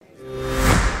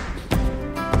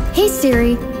Hey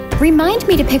Siri, remind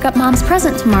me to pick up Mom's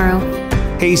present tomorrow.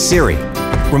 Hey Siri,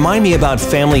 remind me about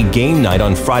family game night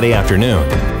on Friday afternoon.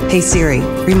 Hey Siri,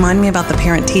 remind me about the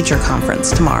parent-teacher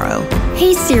conference tomorrow.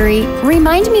 Hey Siri,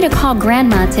 remind me to call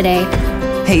Grandma today.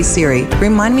 Hey Siri,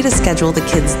 remind me to schedule the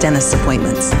kids' dentist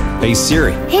appointments. Hey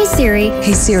Siri. Hey Siri.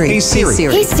 Hey Siri. Hey Siri.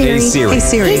 Hey Siri. Hey Siri. Hey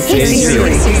Siri. Hey Siri. Hey Siri.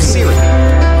 Hey Siri.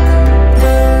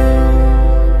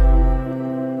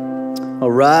 All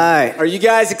right. Are you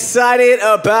guys excited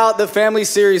about the family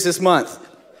series this month?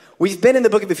 We've been in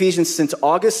the book of Ephesians since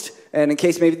August, and in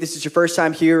case maybe this is your first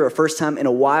time here or first time in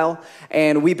a while,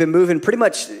 and we've been moving pretty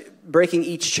much breaking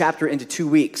each chapter into 2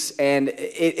 weeks, and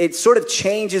it sort of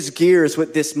changes gears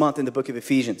with this month in the book of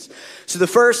Ephesians. So the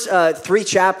first 3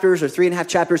 chapters or 3.5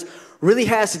 chapters really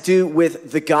has to do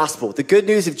with the gospel, the good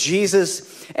news of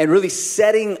Jesus, and really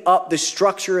setting up the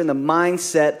structure and the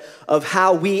mindset of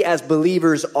how we as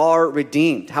believers are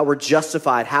redeemed, how we're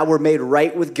justified, how we're made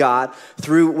right with God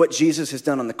through what Jesus has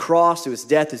done on the cross, through his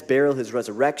death, his burial, his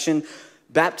resurrection.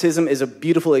 Baptism is a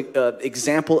beautiful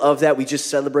example of that. We just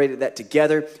celebrated that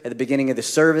together at the beginning of the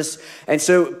service. And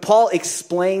so Paul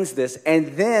explains this. And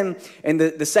then in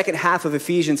the second half of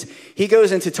Ephesians, he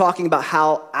goes into talking about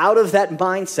how out of that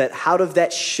mindset, out of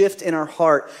that shift in our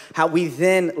heart, how we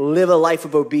then live a life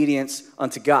of obedience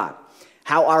unto God,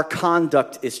 how our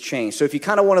conduct is changed. So if you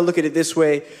kind of want to look at it this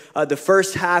way, the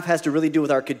first half has to really do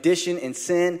with our condition in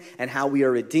sin and how we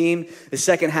are redeemed. The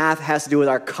second half has to do with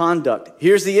our conduct.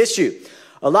 Here's the issue.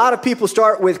 A lot of people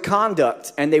start with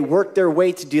conduct and they work their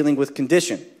way to dealing with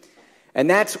condition. And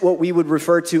that's what we would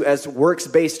refer to as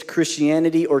works-based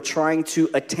Christianity, or trying to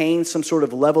attain some sort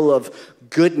of level of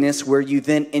goodness where you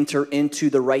then enter into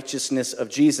the righteousness of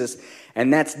Jesus.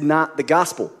 And that's not the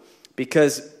gospel,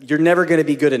 because you're never going to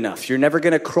be good enough. You're never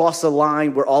going to cross a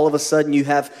line where all of a sudden you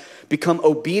have become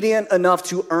obedient enough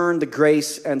to earn the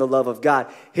grace and the love of God.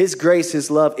 His grace,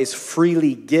 his love is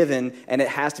freely given, and it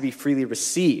has to be freely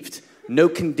received. No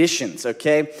conditions,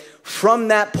 okay? From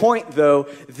that point, though,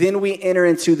 then we enter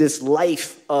into this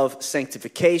life of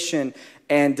sanctification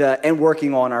and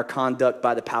working on our conduct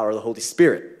by the power of the Holy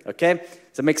Spirit, okay?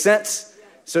 Does that make sense?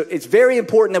 So it's very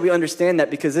important that we understand that,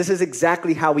 because this is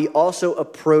exactly how we also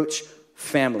approach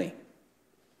family.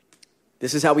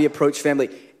 This is how we approach family.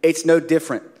 It's no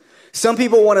different. Some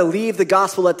people want to leave the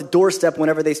gospel at the doorstep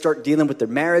whenever they start dealing with their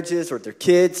marriages or their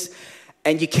kids,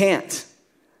 and you can't.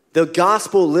 The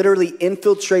gospel literally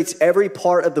infiltrates every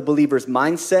part of the believer's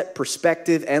mindset,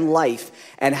 perspective, and life,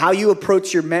 and how you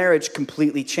approach your marriage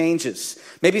completely changes.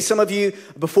 Maybe some of you,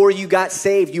 before you got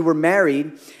saved, you were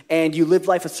married and you lived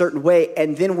life a certain way,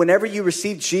 and then whenever you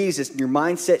received Jesus and your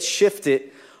mindset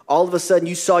shifted, all of a sudden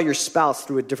you saw your spouse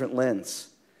through a different lens.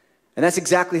 And that's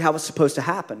exactly how it's supposed to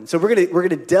happen. So we're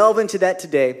gonna delve into that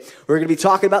today. We're gonna be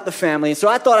talking about the family. And so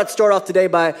I thought I'd start off today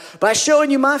by showing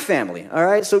you my family, all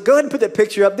right? So go ahead and put that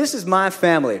picture up. This is my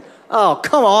family. Oh,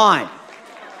 come on.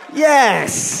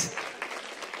 Yes.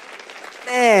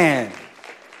 Man.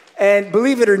 And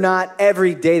believe it or not,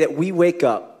 every day that we wake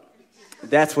up,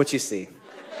 that's what you see.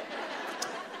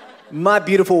 My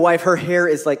beautiful wife, her hair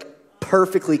is like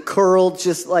perfectly curled,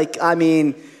 just like,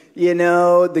 you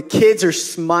know, the kids are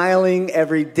smiling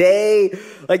every day.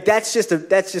 Like that's just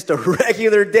a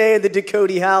regular day in the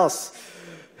Ducote house.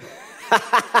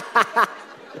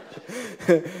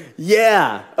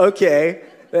 Yeah, okay.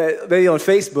 Maybe on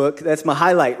Facebook, that's my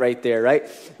highlight right there, right?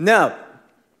 No,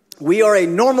 we are a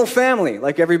normal family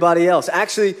like everybody else.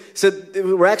 Actually, so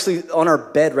we're actually on our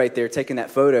bed right there taking that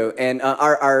photo, and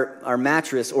our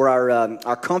mattress or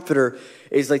our comforter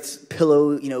is like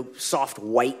pillow, you know, soft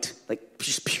white, like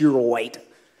just pure white.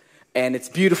 And it's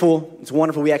beautiful. It's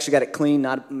wonderful. We actually got it cleaned,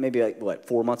 not maybe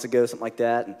 4 months ago, something like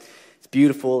that. And it's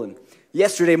beautiful. And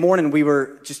yesterday morning, we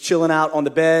were just chilling out on the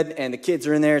bed, and the kids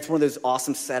are in there. It's one of those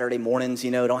awesome Saturday mornings,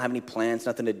 you know, don't have any plans,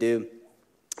 nothing to do.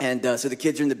 And so the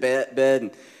kids are in the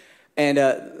bed, and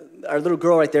our little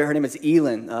girl right there, her name is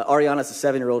Elin. Ariana's the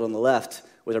 7-year-old on the left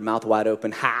with her mouth wide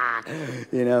open. Ha!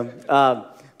 You know.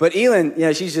 But Elin, you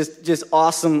know, she's just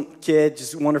awesome kid,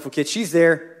 just wonderful kid. She's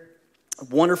there,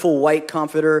 wonderful white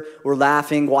comforter. We're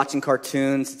laughing, watching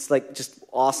cartoons. It's like just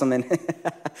awesome. And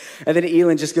and then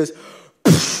Elin just goes,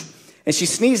 and she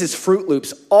sneezes Fruit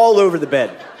Loops all over the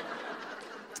bed.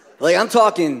 Like I'm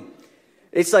talking,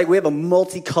 it's like we have a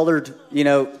multicolored, you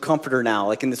know, comforter now,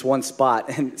 like in this one spot.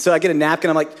 And so I get a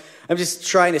napkin. I'm just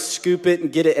trying to scoop it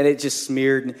and get it, and it just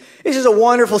smeared. It's just a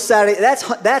wonderful Saturday.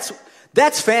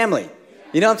 That's family.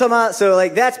 You know what I'm talking about? So,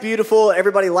 like, that's beautiful.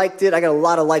 Everybody liked it. I got a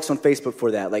lot of likes on Facebook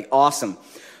for that. Like, awesome.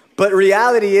 But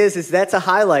reality is that's a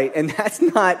highlight, and that's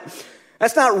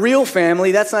That's not real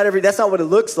family. That's not what it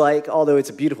looks like, although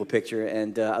it's a beautiful picture,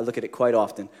 and I look at it quite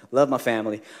often. Love my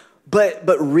family. But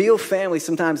real family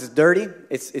sometimes is dirty.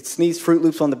 It's sneezed Fruit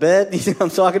Loops on the bed. You know what I'm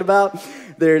talking about?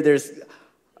 There's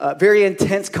very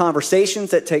intense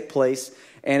conversations that take place,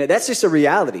 and that's just a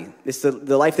reality. It's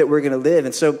the life that we're going to live.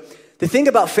 And so the thing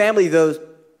about family, though,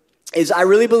 is I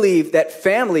really believe that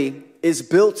family is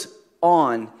built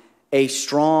on a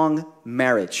strong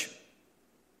marriage.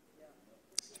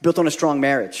 Built on a strong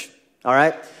marriage, all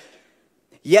right?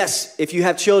 Yes, if you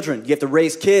have children, you have to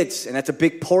raise kids, and that's a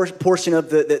big portion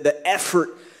of the effort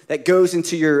that goes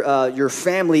into your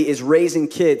family is raising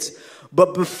kids.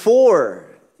 But before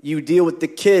you deal with the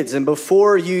kids and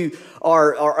before you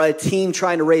are a team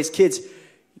trying to raise kids,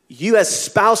 you as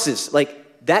spouses,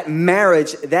 like that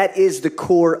marriage, that is the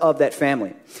core of that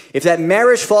family. If that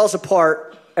marriage falls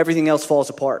apart, everything else falls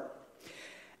apart.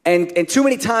 And too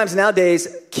many times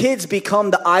nowadays, kids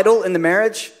become the idol in the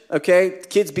marriage, okay?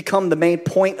 Kids become the main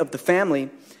point of the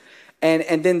family.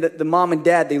 And then the mom and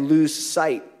dad, they lose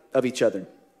sight of each other.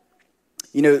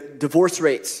 You know, divorce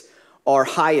rates are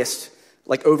highest,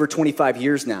 like over 25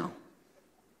 years now.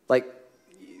 Like,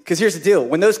 because here's the deal.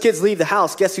 When those kids leave the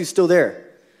house, guess who's still there?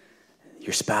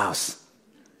 Your spouse.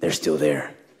 They're still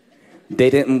there.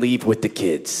 They didn't leave with the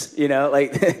kids, you know,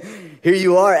 like... Here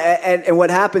you are, and what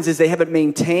happens is they haven't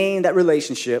maintained that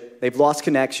relationship. They've lost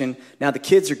connection. Now the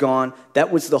kids are gone.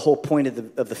 That was the whole point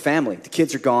of the family. The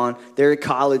kids are gone. They're at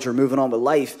college or moving on with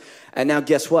life. And now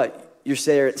guess what? You're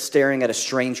staring at a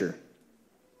stranger.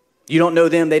 You don't know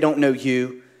them. They don't know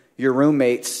you. You're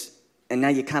roommates. And now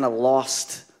you kind of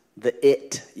lost the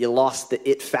it. You lost the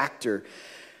it factor.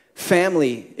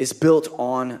 Family is built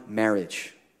on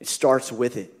marriage. It starts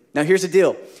with it. Now here's the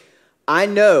deal. I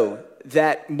know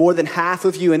that more than half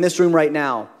of you in this room right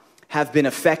now have been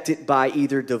affected by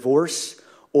either divorce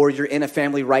or you're in a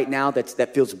family right now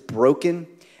that feels broken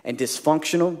and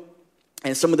dysfunctional.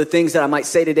 And some of the things that I might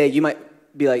say today, you might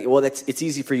be like, well, it's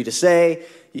easy for you to say.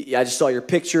 I just saw your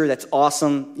picture. That's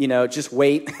awesome. You know, just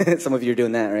wait. Some of you are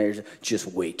doing that, right? Just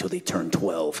wait till they turn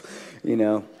 12. You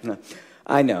know,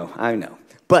 I know.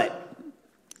 But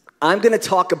I'm going to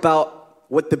talk about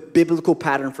what the biblical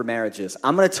pattern for marriage is.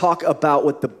 I'm going to talk about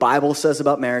what the Bible says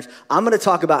about marriage. I'm going to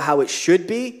talk about how it should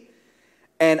be.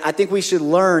 And I think we should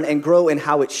learn and grow in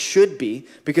how it should be,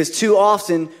 because too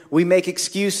often we make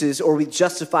excuses or we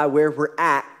justify where we're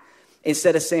at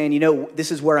instead of saying, you know,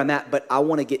 this is where I'm at, but I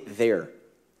want to get there.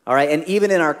 All right. And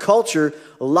even in our culture,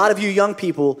 a lot of you young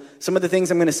people, some of the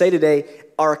things I'm going to say today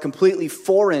are completely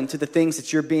foreign to the things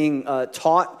that you're being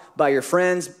taught by your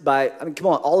friends, come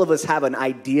on, all of us have an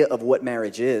idea of what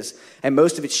marriage is. And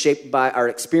most of it's shaped by our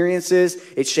experiences.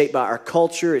 It's shaped by our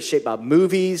culture. It's shaped by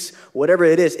movies, whatever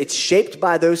it is. It's shaped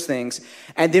by those things.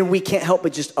 And then we can't help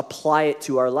but just apply it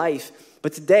to our life.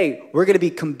 But today, we're going to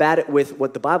be combative with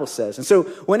what the Bible says. And so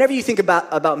whenever you think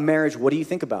about marriage, what do you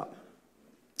think about?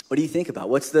 What do you think about?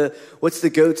 What's the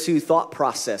go-to thought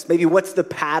process? Maybe what's the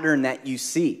pattern that you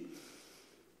see?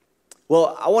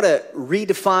 Well, I want to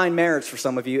redefine marriage for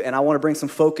some of you, and I want to bring some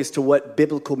focus to what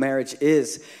biblical marriage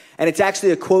is. And it's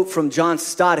actually a quote from John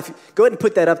Stott. Go ahead and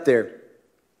put that up there.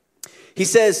 He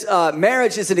says,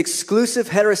 marriage is an exclusive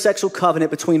heterosexual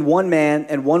covenant between one man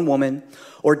and one woman,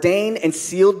 ordained and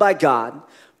sealed by God,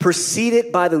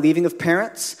 preceded by the leaving of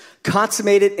parents,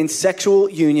 consummated in sexual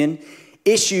union,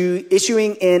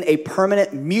 issuing in a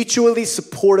permanent, mutually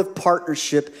supportive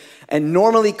partnership, and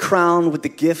normally crowned with the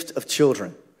gift of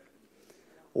children.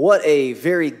 What a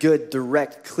very good,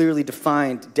 direct, clearly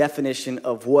defined definition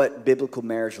of what biblical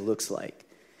marriage looks like.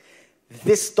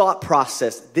 This thought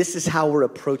process, this is how we're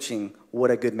approaching what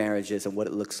a good marriage is and what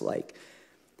it looks like.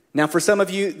 Now, for some of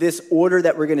you, this order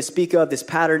that we're going to speak of, this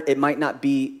pattern, it might not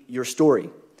be your story.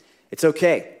 It's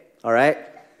okay, all right?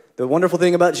 The wonderful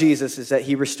thing about Jesus is that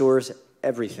he restores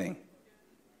everything,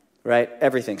 right?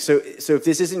 Everything. So if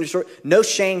this isn't your story, no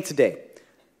shame today.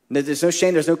 No, there's no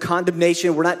shame, there's no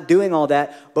condemnation. We're not doing all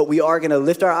that, but we are going to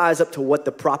lift our eyes up to what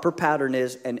the proper pattern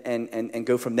is and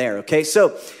go from there, okay?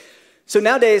 So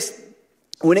nowadays,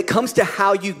 when it comes to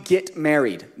how you get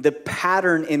married, the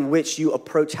pattern in which you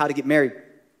approach how to get married,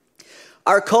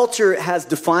 our culture has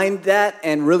defined that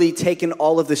and really taken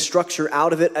all of the structure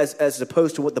out of it as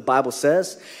opposed to what the Bible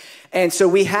says. And so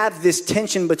we have this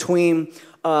tension between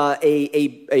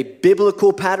a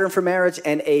biblical pattern for marriage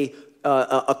and a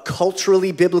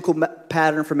culturally biblical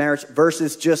pattern for marriage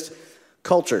versus just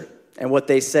culture and what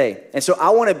they say. And so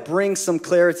I want to bring some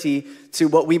clarity to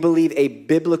what we believe a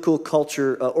biblical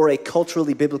culture or a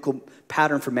culturally biblical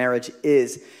pattern for marriage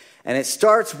is. And it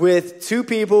starts with two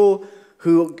people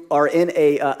who are in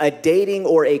a dating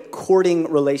or a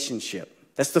courting relationship.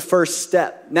 That's the first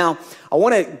step. Now, I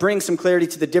want to bring some clarity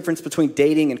to the difference between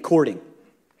dating and courting.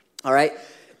 All right?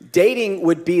 Dating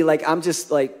would be like, I'm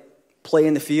just like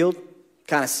playing the field,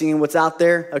 kind of seeing what's out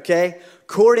there, okay?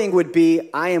 Courting would be,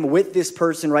 I am with this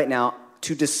person right now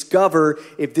to discover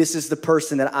if this is the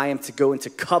person that I am to go into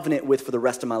covenant with for the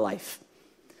rest of my life.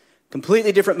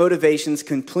 Completely different motivations,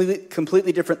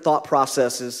 completely different thought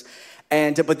processes.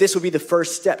 But this would be the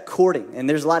first step, courting. And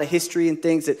there's a lot of history and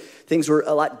things were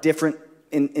a lot different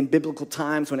in biblical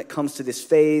times when it comes to this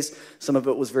phase. Some of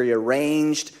it was very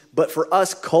arranged. But for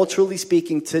us, culturally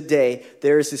speaking, today,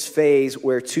 there is this phase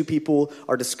where two people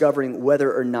are discovering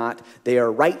whether or not they are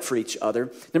right for each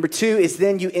other. Number two is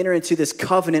then you enter into this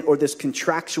covenant or this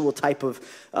contractual type of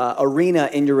arena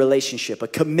in your relationship, a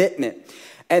commitment.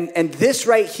 And this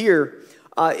right here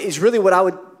is really what I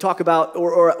would talk about,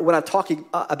 or when I'm talking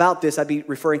about this, I'd be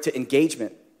referring to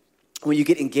engagement, when you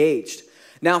get engaged.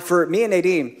 Now, for me and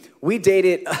Nadine, we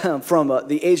dated from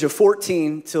the age of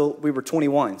 14 till we were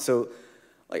 21. So,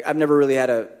 like, I've never really had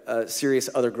a serious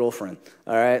other girlfriend,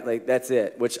 all right? Like, that's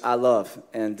it, which I love.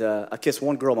 And I kissed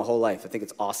one girl my whole life. I think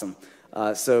it's awesome.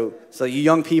 So you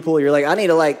young people, you're like, I need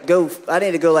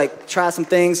to go try some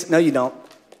things. No, you don't.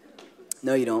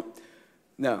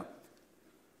 No.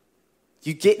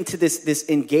 You get into this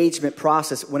engagement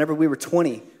process. Whenever we were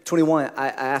 21, I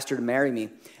asked her to marry me.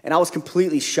 And I was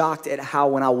completely shocked at how,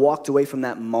 when I walked away from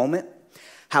that moment,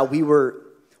 how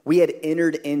we had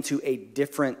entered into a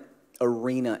different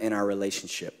arena in our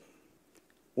relationship.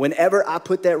 Whenever I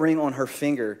put that ring on her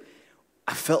finger,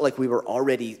 I felt like we were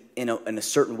already, in a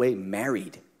certain way,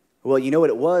 married. Well, you know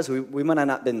what it was? We might have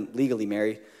not been legally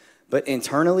married, but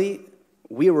internally,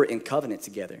 we were in covenant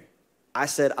together. I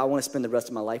said, I want to spend the rest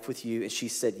of my life with you, and she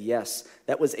said yes.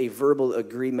 That was a verbal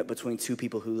agreement between two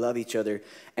people who love each other.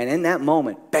 And in that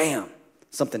moment, bam,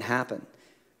 something happened.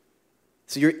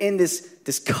 So you're in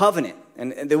this covenant,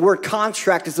 and the word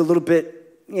contract is a little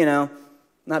bit,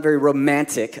 not very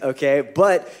romantic, okay?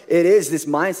 But it is this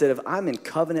mindset of I'm in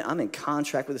covenant, I'm in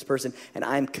contract with this person, and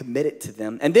I'm committed to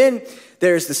them. And then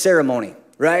there's the ceremony,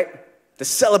 right? The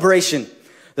celebration,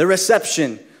 the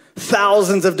reception,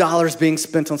 thousands of dollars being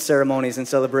spent on ceremonies and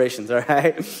celebrations, all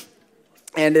right?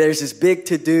 And there's this big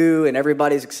to-do, and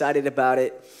everybody's excited about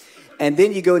it. And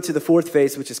then you go into the fourth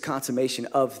phase, which is consummation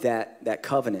of that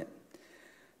covenant.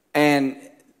 And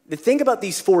the thing about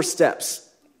these 4 steps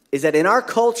is that in our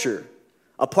culture,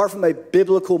 apart from a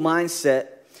biblical mindset,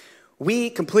 we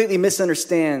completely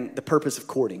misunderstand the purpose of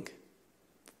courting.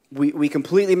 We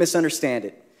completely misunderstand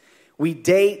it. We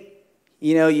date.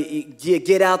 You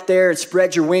get out there and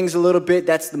spread your wings a little bit.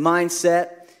 That's the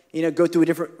mindset. Go through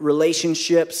different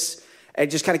relationships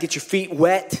and just kind of get your feet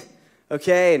wet,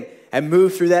 okay, and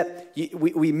move through that.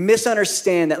 We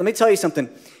misunderstand that. Let me tell you something.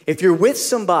 If you're with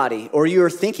somebody or you're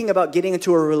thinking about getting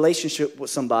into a relationship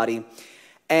with somebody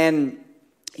and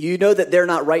you know that they're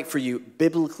not right for you,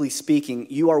 biblically speaking,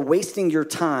 you are wasting your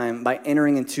time by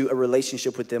entering into a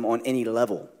relationship with them on any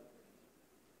level.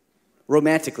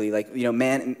 Romantically, we're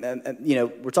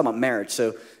talking about marriage,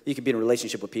 so you could be in a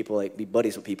relationship with people, like be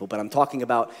buddies with people, but I'm talking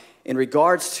about in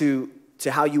regards to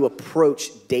how you approach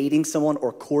dating someone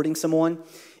or courting someone.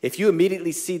 If you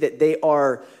immediately see that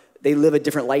they live a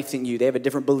different life than you, they have a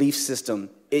different belief system,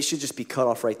 it should just be cut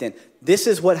off right then. This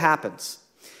is what happens.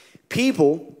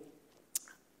 People,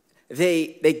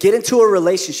 they get into a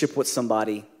relationship with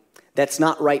somebody that's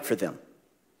not right for them.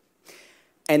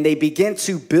 And they begin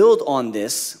to build on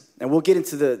this. And we'll get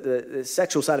into the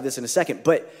sexual side of this in a second.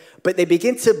 But they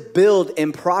begin to build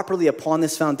improperly upon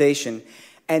this foundation.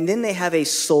 And then they have a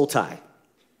soul tie.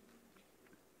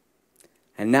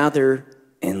 And now they're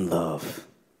in love.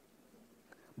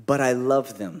 But I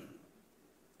love them.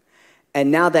 And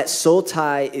now that soul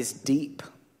tie is deep.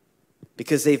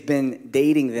 Because they've been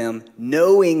dating them,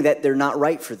 knowing that they're not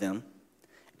right for them.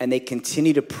 And they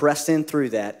continue to press in through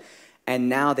that. And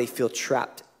now they feel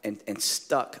trapped and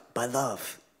stuck by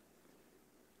love.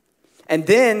 And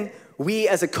then we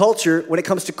as a culture, when it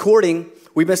comes to courting,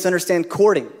 we misunderstand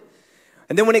courting.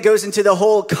 And then when it goes into the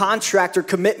whole contract or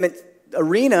commitment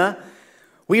arena,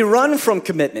 we run from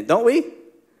commitment, don't we?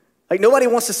 Like nobody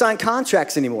wants to sign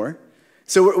contracts anymore.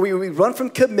 So we run from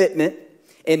commitment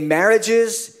in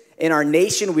marriages. In our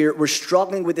nation, we're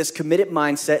struggling with this committed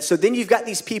mindset. So then you've got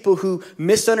these people who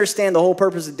misunderstand the whole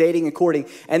purpose of dating and courting.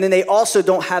 And then they also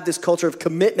don't have this culture of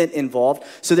commitment involved.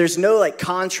 So there's no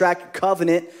contract,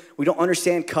 covenant. We don't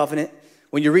understand covenant.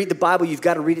 When you read the Bible, you've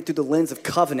got to read it through the lens of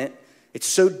covenant. It's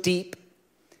so deep.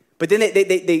 But then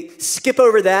they skip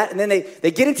over that, and then they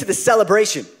get into the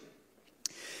celebration.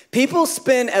 People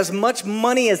spend as much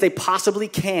money as they possibly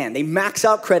can. They max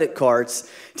out credit cards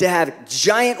to have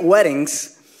giant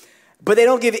weddings, but they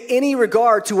don't give any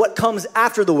regard to what comes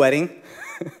after the wedding.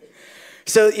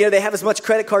 So, they have as much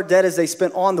credit card debt as they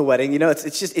spent on the wedding.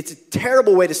 It's a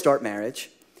terrible way to start marriage.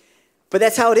 But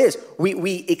that's how it is.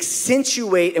 We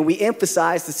accentuate and we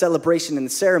emphasize the celebration and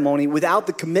the ceremony without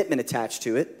the commitment attached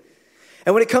to it.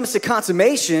 And when it comes to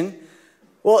consummation,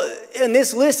 well, in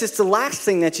this list, it's the last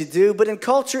thing that you do, but in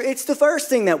culture, it's the first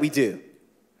thing that we do.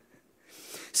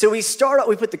 So we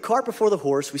put the cart before the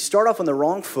horse, we start off on the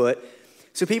wrong foot,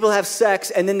 so people have sex,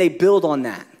 and then they build on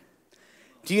that.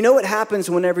 Do you know what happens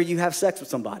whenever you have sex with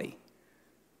somebody?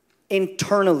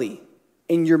 Internally,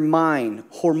 in your mind,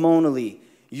 hormonally,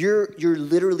 you're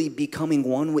literally becoming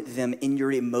one with them in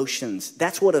your emotions.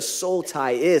 That's what a soul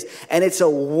tie is, and it's a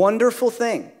wonderful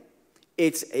thing.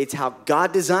 It's how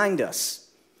God designed us.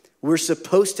 We're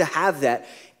supposed to have that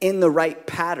in the right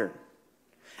pattern.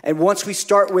 And once we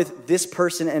start with this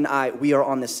person and I, we are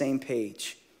on the same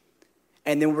page.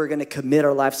 And then we're going to commit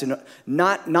our lives to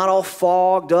not all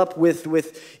fogged up with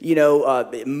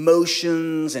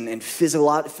emotions and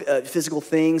physical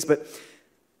things, but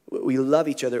we love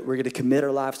each other. We're going to commit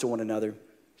our lives to one another.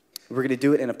 We're going to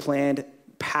do it in a planned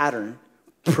pattern,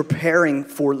 preparing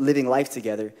for living life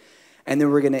together. And then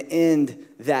we're going to end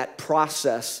that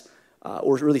process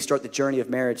or really start the journey of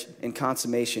marriage and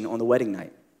consummation on the wedding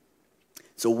night.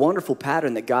 It's a wonderful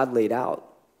pattern that God laid out,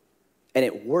 and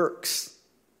it works.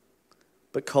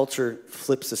 But culture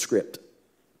flips the script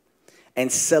and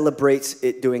celebrates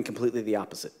it doing completely the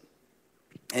opposite.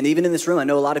 And even in this room, I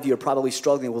know a lot of you are probably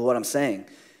struggling with what I'm saying.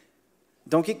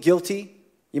 Don't get guilty.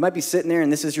 You might be sitting there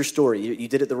and this is your story. You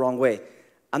did it the wrong way.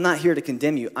 I'm not here to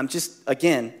condemn you. I'm just,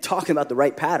 again, talking about the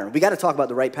right pattern. We got to talk about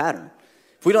the right pattern.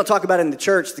 If we don't talk about it in the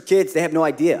church, the kids, they have no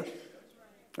idea.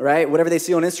 All right? Whatever they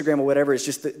see on Instagram or whatever is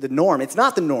just the norm. It's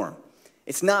not the norm.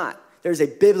 It's not. There's a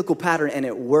biblical pattern, and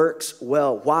it works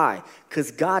well. Why? Because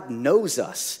God knows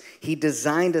us. He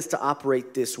designed us to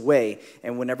operate this way,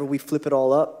 and whenever we flip it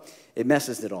all up, it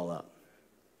messes it all up.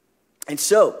 And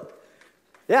so,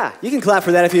 yeah, you can clap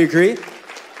for that if you agree.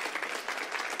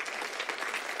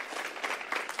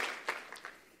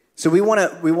 So we want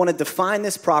to define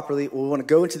this properly. We want to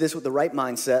go into this with the right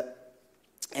mindset,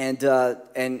 and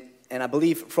I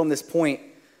believe from this point,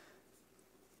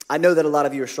 I know that a lot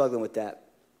of you are struggling with that.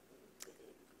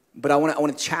 But I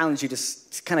want to challenge you to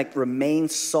kind of remain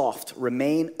soft,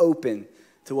 remain open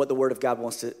to what the Word of God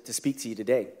wants to speak to you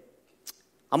today.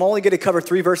 I'm only going to cover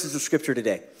 3 verses of Scripture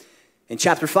today. In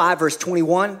chapter 5, verse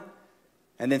 21,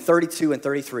 and then 32 and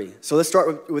 33. So let's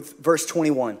start with verse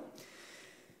 21.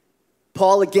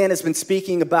 Paul, again, has been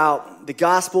speaking about the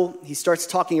gospel. He starts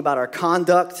talking about our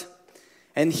conduct.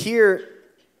 And here,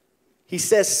 he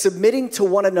says, submitting to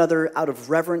one another out of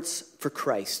reverence for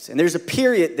Christ. And there's a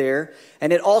period there,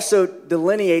 and it also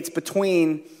delineates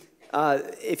between,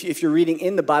 if you're reading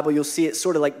in the Bible, you'll see it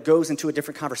sort of like goes into a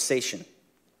different conversation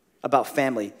about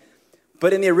family.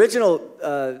 But in the original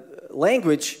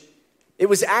language, it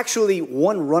was actually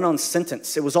one run-on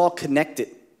sentence. It was all connected.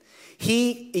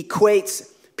 He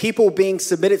equates people being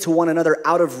submitted to one another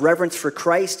out of reverence for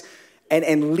Christ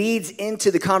and leads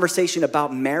into the conversation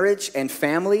about marriage and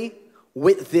family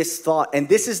with this thought. And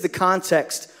this is the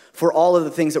context for all of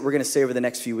the things that we're going to say over the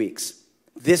next few weeks.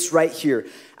 This right here.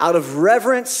 Out of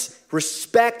reverence,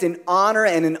 respect, and honor,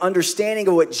 and an understanding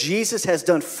of what Jesus has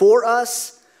done for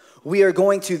us, we are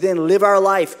going to then live our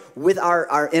life with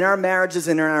in our marriages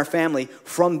and in our family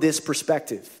from this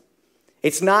perspective.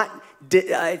 It's not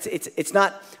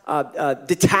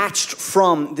detached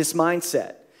from this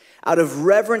mindset. Out of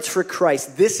reverence for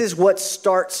Christ, this is what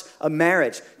starts a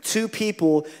marriage. 2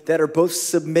 people that are both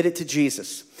submitted to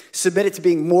Jesus, submitted to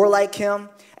being more like him,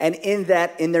 and in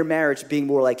their marriage, being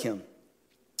more like him.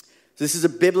 So this is a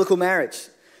biblical marriage.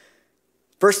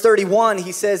 Verse 31,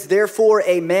 he says, therefore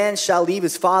a man shall leave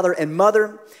his father and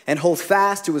mother and hold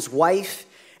fast to his wife,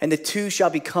 and the 2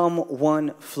 shall become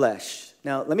one flesh.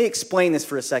 Now, let me explain this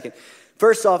for a second.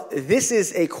 First off, this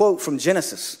is a quote from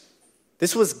Genesis.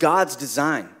 This was God's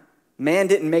design. Man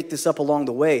didn't make this up along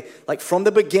the way. Like from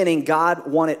the beginning, God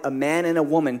wanted a man and a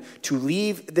woman to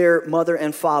leave their mother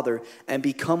and father and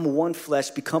become one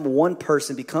flesh, become one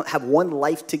person, have one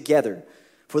life together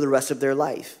for the rest of their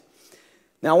life.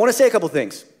 Now, I want to say a couple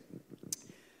things.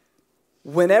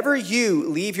 Whenever you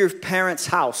leave your parents'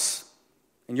 house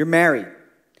and you're married,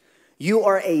 you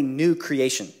are a new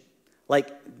creation. Like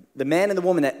the man and the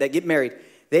woman that get married,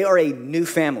 they are a new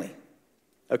family,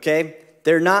 okay?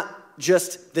 They're not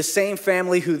just the same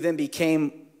family who then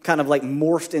became kind of like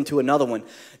morphed into another one.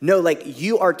 No, like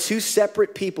you are two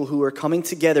separate people who are coming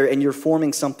together and you're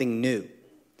forming something new.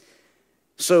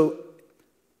 So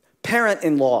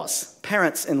parents-in-laws,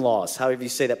 however you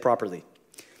say that properly.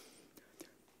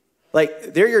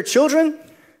 Like they're your children,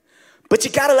 but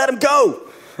you gotta let them go,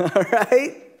 all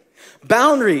right?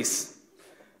 Boundaries,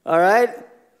 all right?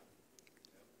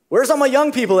 Where's all my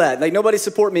young people at? Like nobody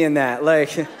support me in that.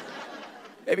 Like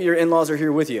maybe your in-laws are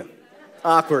here with you.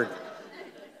 Awkward.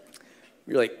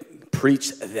 You're like,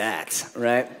 preach that,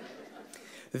 right?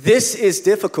 This is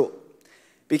difficult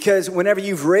because whenever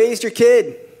you've raised your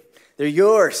kid, they're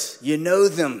yours. You know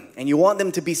them and you want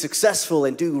them to be successful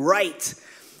and do right.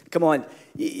 Come on,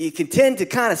 you can tend to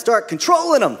kind of start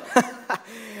controlling them.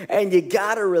 And you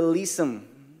got to release them.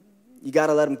 You got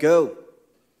to let them go.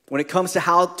 When it comes to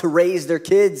how to raise their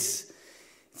kids,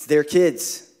 it's their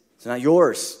kids. It's not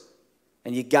yours.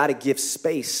 And you got to give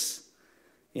space.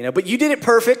 You know, but you did it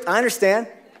perfect. I understand.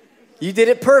 You did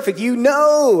it perfect. You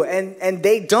know, and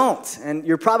they don't. And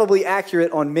you're probably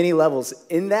accurate on many levels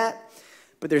in that.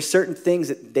 But there's certain things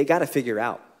that they got to figure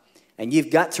out. And you've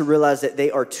got to realize that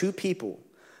they are two people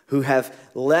who have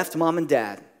left mom and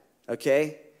dad,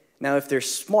 okay? Now, if they're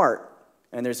smart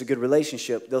and there's a good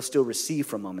relationship, they'll still receive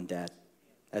from mom and dad,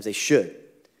 as they should.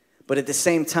 But at the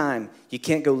same time, you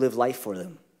can't go live life for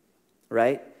them,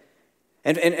 right?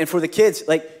 And for the kids,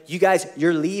 like you guys,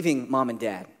 you're leaving mom and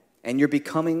dad, and you're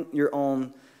becoming your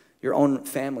own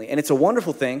family. And it's a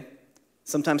wonderful thing.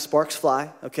 Sometimes sparks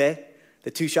fly, okay?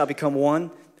 The two shall become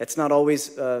one. That's not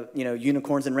always,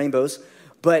 unicorns and rainbows.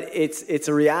 But it's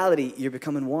a reality. You're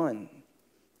becoming one.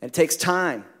 And it takes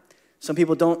time. Some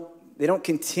people don't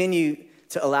continue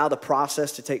to allow the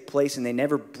process to take place, and they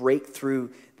never break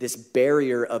through this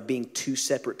barrier of being two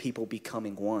separate people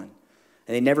becoming one.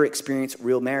 And they never experience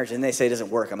real marriage, and they say it doesn't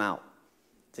work, I'm out.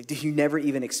 It's like, dude, you never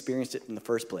even experienced it in the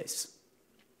first place.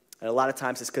 And a lot of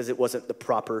times it's because it wasn't the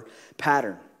proper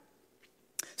pattern.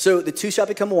 So the two shall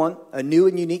become one, a new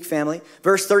and unique family.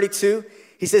 Verse 32,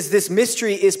 he says, this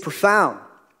mystery is profound.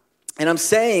 And I'm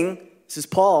saying, this is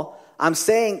Paul, I'm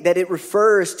saying that it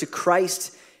refers to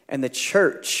Christ and the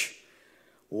church.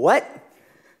 What?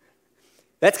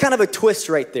 That's kind of a twist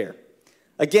right there.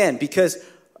 Again, because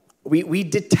we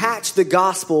detach the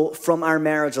gospel from our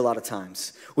marriage a lot of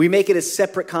times. We make it a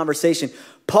separate conversation.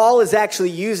 Paul is actually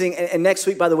using, and next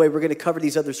week, by the way, we're going to cover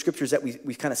these other scriptures that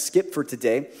we kind of skipped for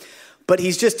today. But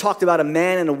he's just talked about a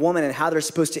man and a woman and how they're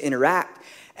supposed to interact.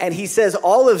 And he says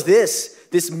all of this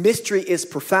mystery is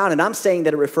profound. And I'm saying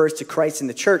that it refers to Christ and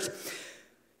the church.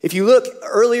 If you look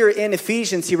earlier in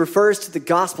Ephesians, he refers to the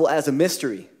gospel as a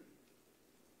mystery.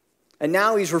 And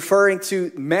now he's referring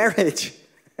to marriage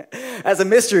as a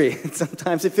mystery.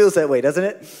 Sometimes it feels that way, doesn't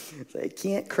it? It's like, I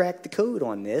can't crack the code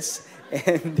on this.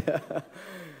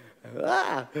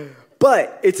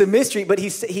 But it's a mystery. But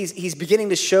he's beginning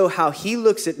to show how he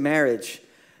looks at marriage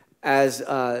as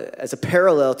a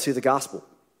parallel to the gospel.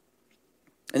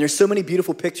 And there's so many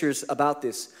beautiful pictures about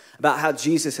this, about how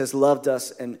Jesus has loved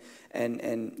us and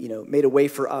made a way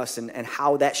for us, and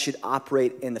how that should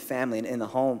operate in the family and in the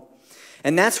home.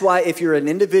 And that's why if you're an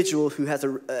individual who has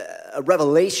a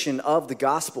revelation of the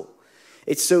gospel,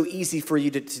 it's so easy for you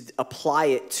to apply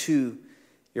it to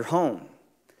your home.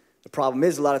 The problem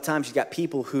is a lot of times you got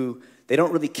people who, they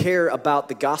don't really care about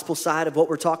the gospel side of what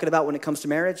we're talking about when it comes to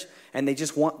marriage, and they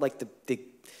just want like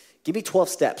give me 12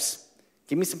 steps.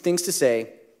 Give me some things to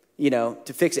say,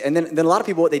 to fix it. And then a lot of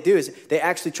people, what they do is they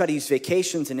actually try to use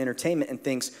vacations and entertainment and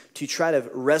things to try to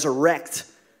resurrect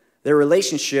their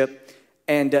relationship.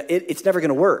 And it's never going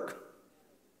to work.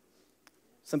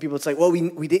 Some people, it's like, well,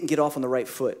 we didn't get off on the right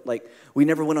foot. Like, we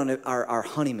never went on our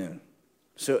honeymoon.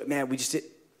 So, man,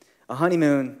 a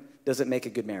honeymoon doesn't make a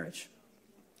good marriage.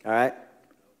 All right?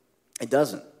 It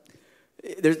doesn't.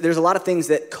 There's a lot of things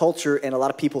that culture and a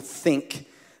lot of people think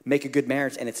make a good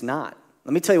marriage, and it's not.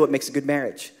 Let me tell you what makes a good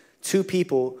marriage. Two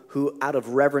people who, out of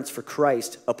reverence for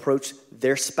Christ, approach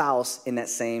their spouse in that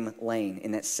same lane,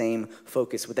 in that same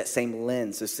focus, with that same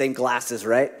lens, the same glasses,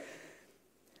 right?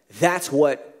 That's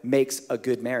what makes a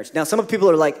good marriage. Now, some people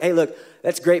are like, hey, look,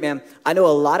 that's great, man. I know a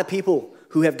lot of people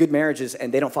who have good marriages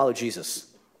and they don't follow Jesus.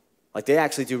 Like, they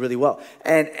actually do really well.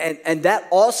 And that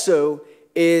also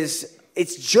is,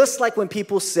 it's just like when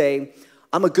people say,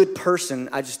 I'm a good person,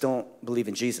 I just don't believe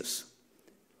in Jesus.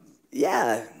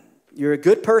 Yeah, you're a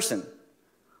good person,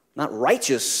 not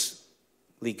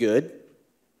righteously good,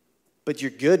 but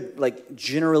you're good, like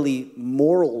generally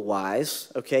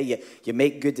moral-wise, okay? You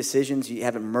make good decisions. You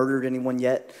haven't murdered anyone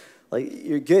yet. Like,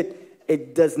 you're good.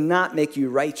 It does not make you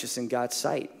righteous in God's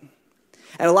sight.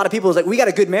 And a lot of people is like, we got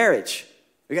a good marriage.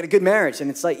 We got a good marriage. And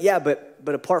it's like, yeah, but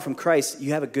apart from Christ,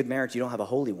 you have a good marriage. You don't have a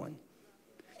holy one.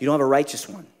 You don't have a righteous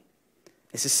one.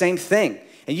 It's the same thing.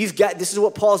 And this is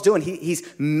what Paul's doing. He's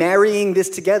marrying this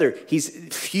together.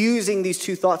 He's fusing these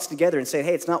two thoughts together and saying,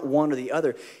 hey, it's not one or the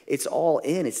other. It's all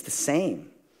in. It's the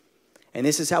same. And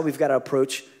this is how we've got to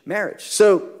approach marriage.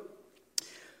 So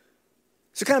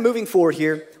kind of moving forward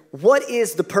here, what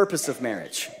is the purpose of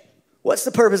marriage? What's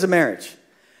the purpose of marriage?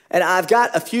 And I've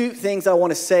got a few things I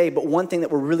want to say, but one thing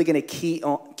that we're really going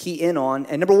to key in on,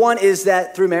 and number one is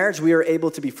that through marriage, we are able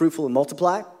to be fruitful and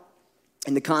multiply.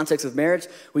 In the context of marriage,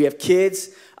 we have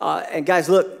kids. And guys,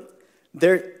 look,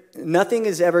 nothing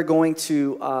is ever going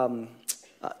to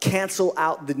cancel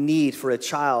out the need for a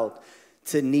child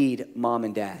to need mom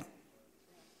and dad.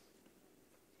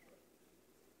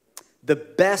 The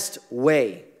best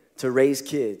way to raise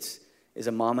kids is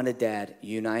a mom and a dad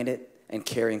united and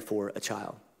caring for a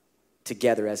child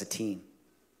together as a team.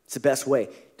 It's the best way.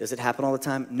 Does it happen all the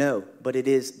time? No, but it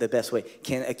is the best way.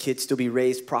 Can a kid still be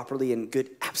raised properly and good?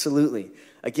 Absolutely.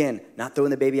 Again, not throwing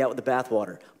the baby out with the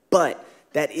bathwater, but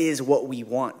that is what we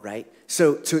want, right?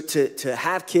 So to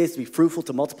have kids, to be fruitful,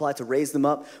 to multiply, to raise them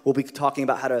up, we'll be talking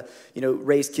about how to,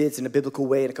 raise kids in a biblical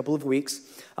way in a couple of weeks.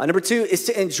 Number two is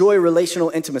to enjoy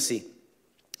relational intimacy,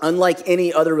 unlike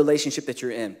any other relationship that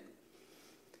you're in.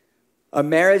 A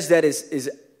marriage that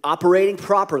is operating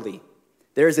properly,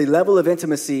 there is a level of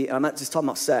intimacy, and I'm not just talking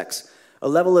about sex, a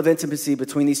level of intimacy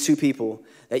between these two people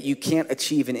that you can't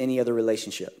achieve in any other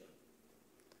relationship.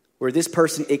 Where this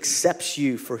person accepts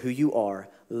you for who you are,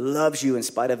 loves you in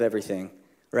spite of everything,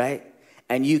 right?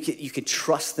 And you can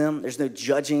trust them. There's no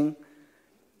judging.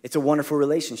 It's a wonderful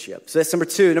relationship. So that's number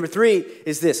two. Number three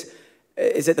is this,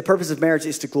 is that the purpose of marriage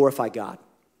is to glorify God.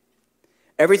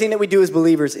 Everything that we do as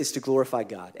believers is to glorify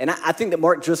God. And I think that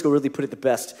Mark Driscoll really put it the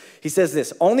best. He says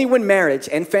this, only when marriage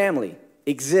and family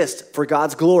exist for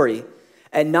God's glory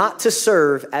and not to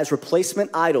serve as replacement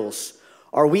idols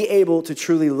are we able to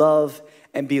truly love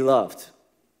and be loved.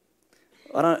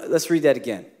 Let's read that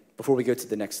again before we go to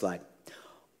the next slide.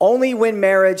 Only when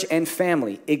marriage and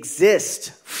family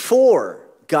exist for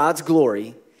God's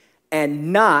glory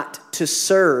and not to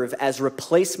serve as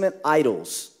replacement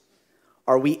idols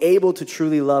are we able to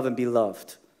truly love and be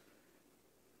loved.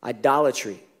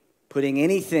 Idolatry, putting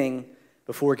anything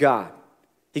before God.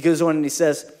 He goes on and he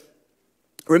says,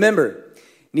 remember,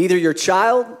 neither your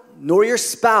child nor your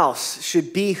spouse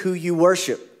should be who you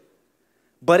worship,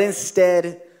 but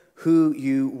instead who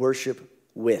you worship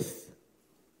with.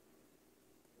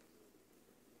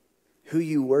 Who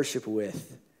you worship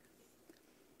with.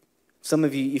 Some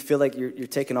of you feel like you're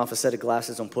taking off a set of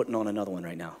glasses and putting on another one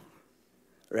right now,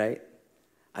 right?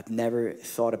 I've never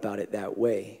thought about it that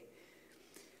way.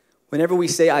 Whenever we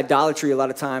say idolatry, a lot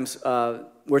of times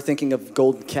we're thinking of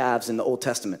golden calves in the Old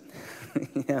Testament.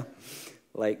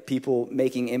 Like people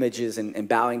making images and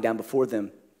bowing down before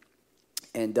them.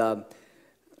 And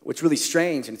what's really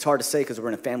strange, and it's hard to say because we're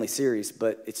in a family series,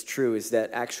 but it's true, is that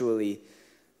actually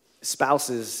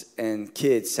spouses and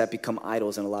kids have become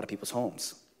idols in a lot of people's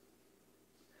homes.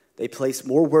 They place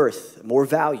more worth, more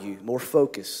value, more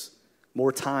focus,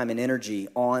 more time and energy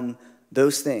on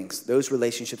those things, those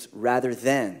relationships, rather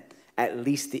than at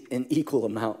least an equal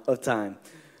amount of time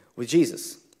with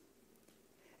Jesus.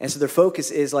 And so their focus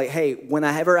is like, hey,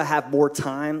 whenever I have more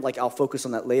time, like I'll focus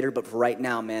on that later, but for right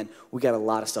now, man, we got a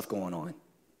lot of stuff going on.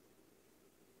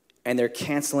 And they're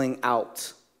canceling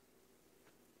out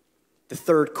the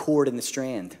third cord in the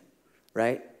strand,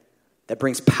 right? That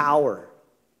brings power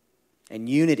and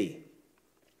unity.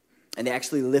 And they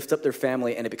actually lift up their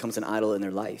family and it becomes an idol in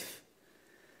their life.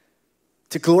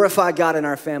 To glorify God in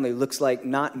our family looks like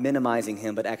not minimizing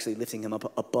him, but actually lifting him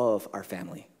up above our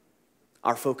family.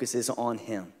 Our focus is on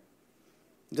him.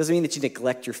 It doesn't mean that you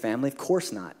neglect your family. Of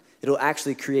course not. It'll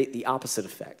actually create the opposite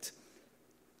effect.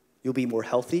 You'll be more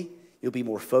healthy. You'll be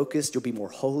more focused. You'll be more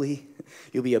holy.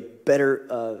 You'll be a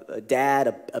better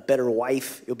dad, a better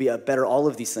wife. You'll be a better all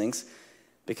of these things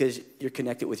because you're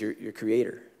connected with your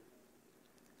Creator.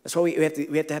 That's why we have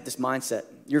to have this mindset.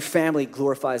 Your family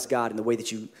glorifies God in the way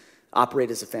that you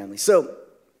operate as a family. So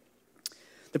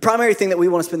the primary thing that we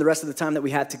want to spend the rest of the time that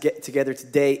we have to get together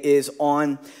today is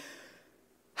on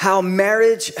how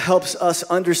marriage helps us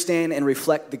understand and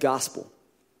reflect the gospel.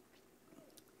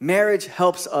 Marriage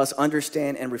helps us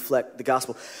understand and reflect the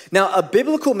gospel. Now, a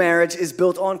biblical marriage is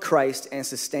built on Christ and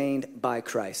sustained by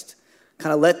Christ.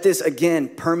 Kind of let this, again,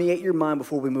 permeate your mind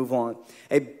before we move on.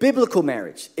 A biblical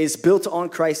marriage is built on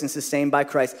Christ and sustained by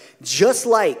Christ, just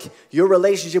like your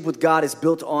relationship with God is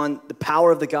built on the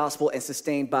power of the gospel and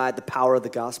sustained by the power of the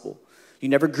gospel. You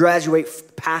never graduate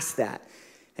past that.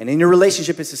 And in your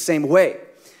relationship, it's the same way.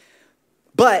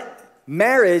 But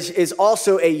marriage is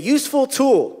also a useful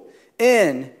tool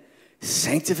in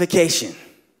sanctification.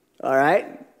 All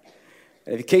right?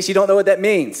 In case you don't know what that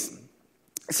means,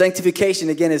 sanctification,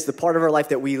 again, is the part of our life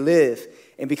that we live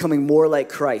in becoming more like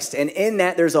Christ. And in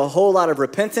that, there's a whole lot of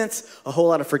repentance, a whole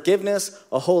lot of forgiveness,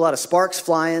 a whole lot of sparks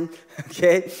flying,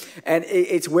 okay? And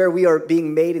it's where we are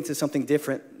being made into something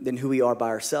different than who we are by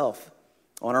ourselves,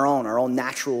 on our own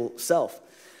natural self.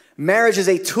 Marriage is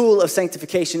a tool of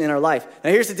sanctification in our life. Now,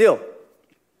 here's the deal.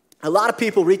 A lot of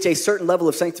people reach a certain level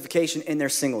of sanctification in their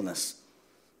singleness,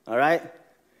 all right?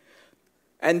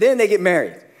 And then they get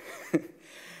married.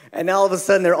 And now all of a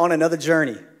sudden they're on another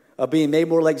journey of being made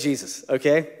more like Jesus,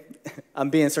 okay? I'm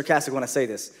being sarcastic when I say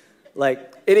this.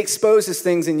 Like, it exposes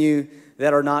things in you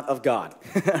that are not of God,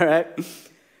 all right?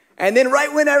 And then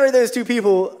right whenever those two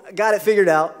people got it figured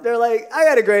out, they're like, I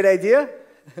got a great idea.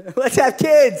 Let's have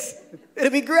kids.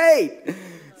 It'll be great.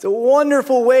 It's a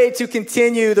wonderful way to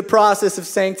continue the process of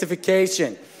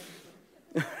sanctification,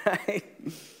 right?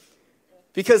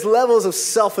 Because levels of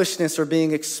selfishness are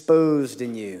being exposed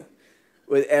in you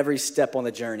with every step on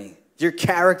the journey. Your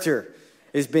character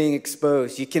is being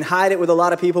exposed. You can hide it with a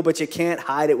lot of people, but you can't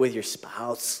hide it with your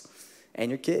spouse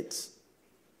and your kids.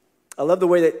 I love the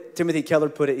way that Timothy Keller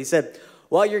put it. He said,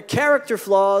 while your character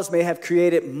flaws may have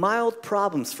created mild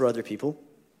problems for other people,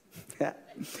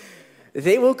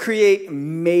 they will create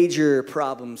major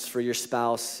problems for your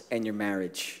spouse and your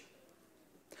marriage.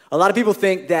 A lot of people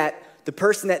think that the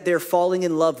person that they're falling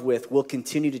in love with will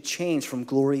continue to change from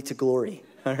glory to glory,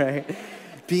 all right?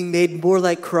 Being made more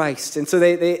like Christ. And so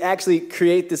they actually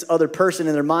create this other person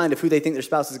in their mind of who they think their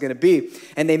spouse is going to be.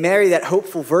 And they marry that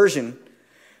hopeful version.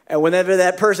 And whenever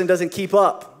that person doesn't keep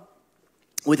up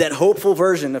with that hopeful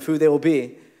version of who they will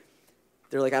be,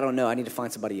 they're like, I don't know, I need to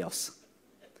find somebody else.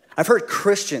 I've heard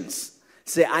Christians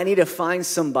say, I need to find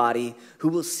somebody who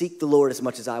will seek the Lord as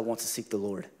much as I want to seek the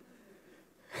Lord.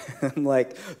 I'm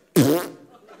like,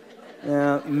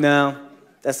 no,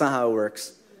 that's not how it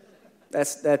works.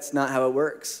 That's not how it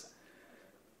works.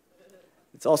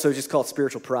 It's also just called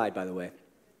spiritual pride, by the way.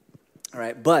 All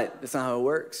right, but that's not how it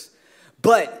works.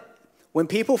 But when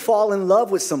people fall in love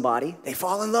with somebody, they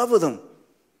fall in love with them.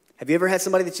 Have you ever had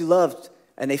somebody that you loved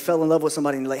and they fell in love with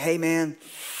somebody and you're like, hey, man,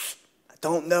 I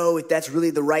don't know if that's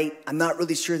really the right, I'm not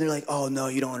really sure. They're like, oh, no,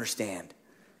 you don't understand.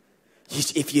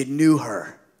 If you knew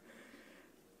her.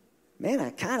 Man, I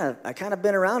kind of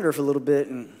been around her for a little bit,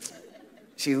 and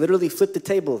she literally flipped the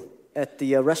table at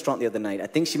the restaurant the other night. I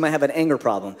think she might have an anger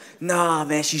problem. Nah,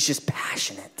 man, she's just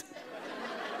passionate.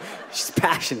 She's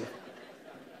passionate.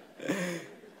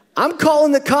 I'm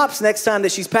calling the cops next time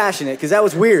that she's passionate, because that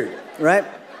was weird, right?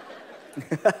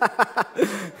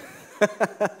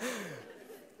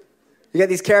 You got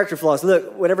these character flaws.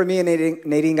 Look, whenever me and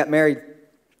Nadine got married,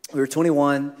 we were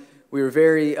 21. We were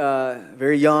very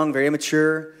young, very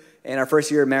immature. And our first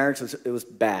year of marriage, was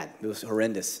bad. It was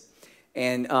horrendous.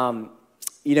 And,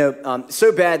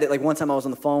 so bad that like one time I was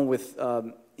on the phone with,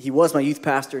 he was my youth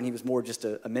pastor and he was more just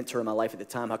a mentor in my life at the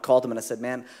time. I called him and I said,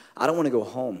 man, I don't want to go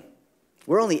home.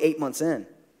 We're only 8 months in.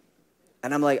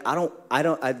 And I'm like,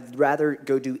 I'd rather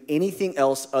go do anything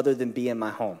else other than be in my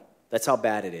home. That's how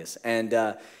bad it is.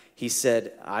 And he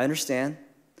said, I understand,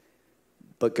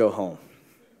 but go home.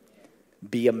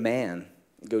 Be a man.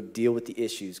 Go deal with the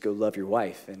issues. Go love your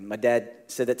wife. And my dad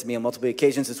said that to me on multiple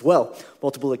occasions as well.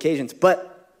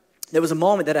 But there was a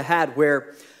moment that I had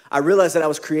where I realized that I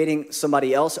was creating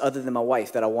somebody else other than my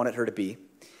wife that I wanted her to be.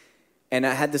 And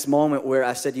I had this moment where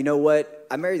I said, you know what?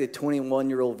 I married the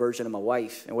 21-year-old version of my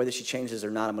wife, and whether she changes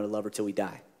or not, I'm going to love her till we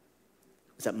die.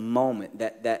 It was that moment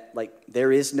that like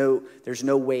there's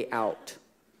no way out.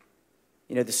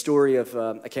 You know, the story of,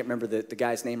 I can't remember the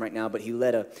guy's name right now, but he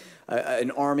led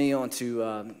an army onto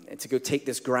to go take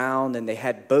this ground, and they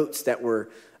had boats that were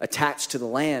attached to the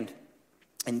land,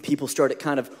 and people started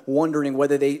kind of wondering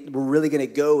whether they were really going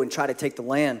to go and try to take the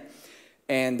land.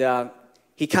 And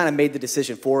he kind of made the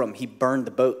decision for them. He burned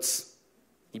the boats.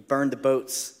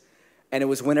 And it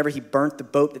was whenever he burnt the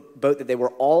boat that they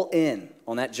were all in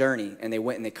on that journey, and they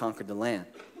went and they conquered the land.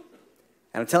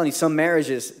 And I'm telling you, some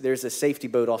marriages, there's a safety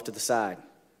boat off to the side.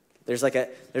 There's like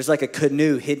a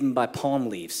canoe hidden by palm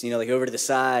leaves, like over to the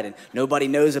side, and nobody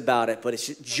knows about it, but it's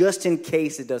just in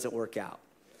case it doesn't work out.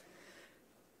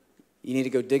 You need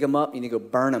to go dig them up. You need to go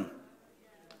burn them.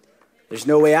 There's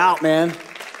no way out, man.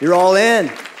 You're all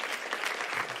in.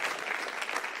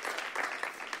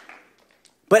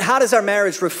 But how does our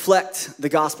marriage reflect the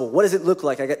gospel? What does it look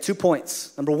like? I got 2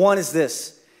 points. Number one is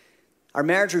this. Our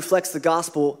marriage reflects the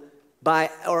gospel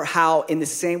how in the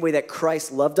same way that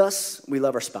Christ loved us, we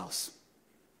love our spouse.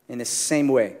 In the same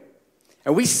way.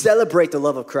 And we celebrate the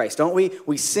love of Christ, don't we?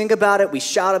 We sing about it, we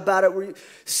shout about it,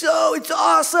 it's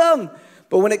awesome.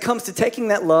 But when it comes to taking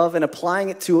that love and applying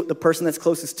it to the person that's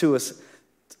closest to us,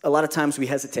 a lot of times we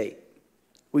hesitate.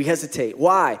 We hesitate.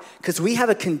 Why? Because we have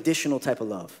a conditional type of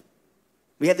love.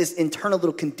 We have this internal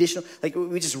little conditional, like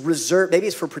we just reserve, maybe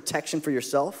it's for protection for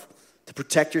yourself, to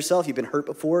protect yourself. You've been hurt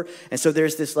before. And so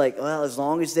there's this like, well, as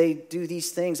long as they do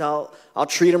these things, I'll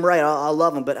treat them right, I'll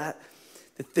love them. But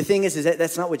the thing is that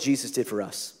that's not what Jesus did for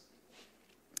us.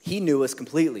 He knew us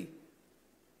completely,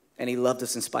 and he loved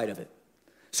us in spite of it.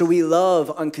 So we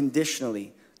love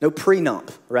unconditionally. No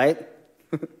prenup, right?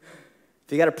 If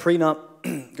you got a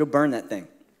prenup, go burn that thing.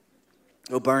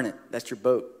 Go burn it. That's your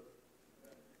boat.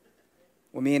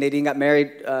 When me and Nadine got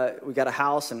married, we got a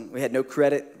house, and we had no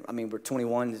credit. I mean, we're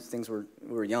 21. We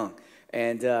were young.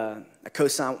 And I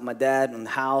co-signed with my dad on the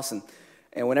house, and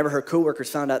whenever her coworkers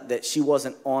found out that she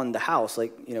wasn't on the house,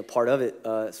 like, part of it,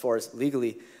 as far as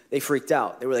legally, they freaked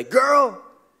out. They were like, girl,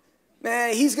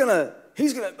 man, he's gonna,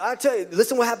 I tell you,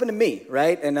 listen what happened to me,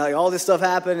 right? And like all this stuff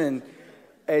happened,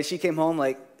 and she came home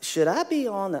like, should I be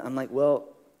on that? I'm like, well,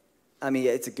 I mean,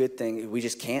 it's a good thing. We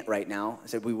just can't right now. I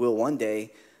said, we will one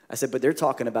day. I said, but they're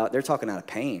talking out of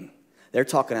pain. They're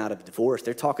talking out of divorce.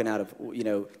 They're talking out of,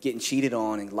 getting cheated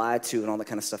on and lied to and all that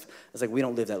kind of stuff. I was like, we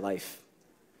don't live that life.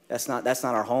 That's not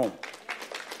our home.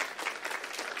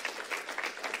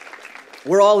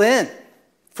 We're all in.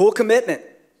 Full commitment.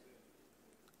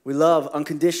 We love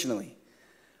unconditionally.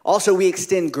 Also, we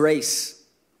extend grace.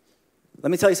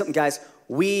 Let me tell you something, guys.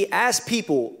 We, as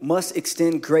people, must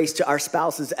extend grace to our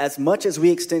spouses as much as we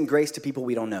extend grace to people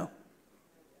we don't know.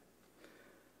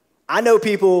 I know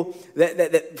people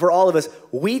that for all of us,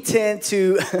 we tend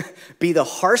to be the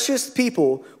harshest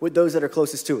people with those that are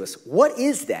closest to us. What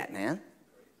is that, man?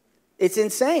 It's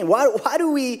insane. Why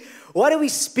do we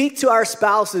speak to our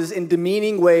spouses in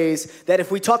demeaning ways that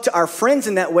if we talk to our friends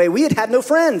in that way, we had no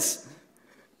friends?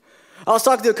 I was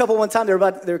talking to a couple one time. They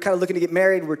were kind of looking to get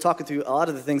married. We're talking through a lot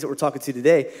of the things that we're talking to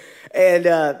today. And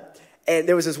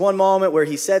there was this one moment where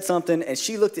he said something, and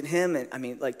she looked at him, and I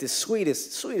mean, like this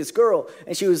sweetest girl,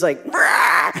 and she was like,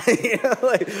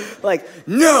 like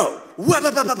no,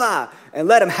 and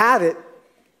let him have it.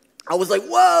 I was like,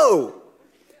 whoa.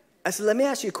 I said, let me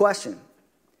ask you a question.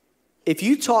 If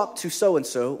you talk to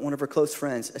so-and-so, one of her close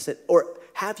friends, I said, or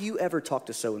have you ever talked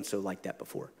to so-and-so like that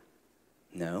before?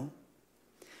 No.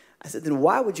 I said, then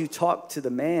why would you talk to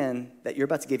the man that you're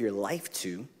about to give your life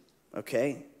to,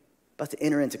 okay, about to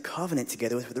enter into covenant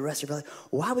together with for the rest of your life?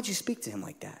 Why would you speak to him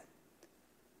like that?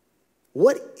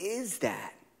 What is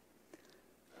that?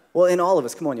 Well, in all of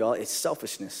us, come on, y'all, it's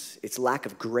selfishness. It's lack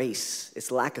of grace. It's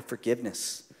lack of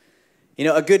forgiveness.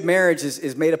 A good marriage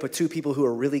is made up of two people who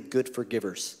are really good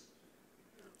forgivers.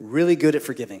 Really good at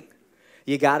forgiving.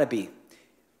 You gotta be.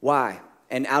 Why?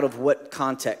 And out of what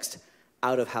context?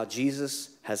 Out of how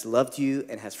Jesus has loved you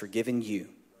and has forgiven you.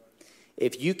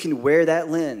 If you can wear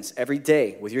that lens every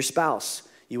day with your spouse,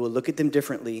 you will look at them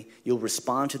differently, you'll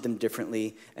respond to them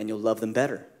differently, and you'll love them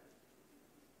better.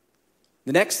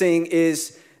 The next thing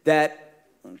is that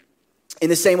in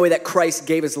the same way that Christ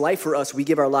gave his life for us, we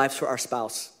give our lives for our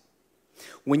spouse.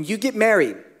 When you get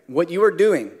married, what you are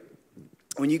doing,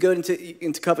 when you go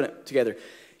into covenant together,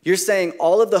 you're saying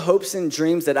all of the hopes and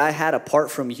dreams that I had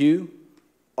apart from you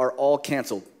are all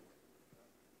canceled.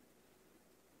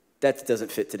 That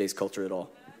doesn't fit today's culture at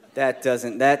all.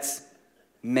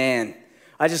 Man,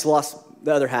 I just lost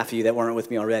the other half of you that weren't with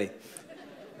me already.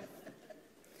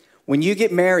 When you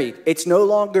get married, it's no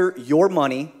longer your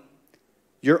money,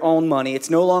 your own money.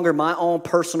 It's no longer my own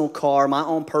personal car, my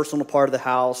own personal part of the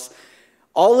house.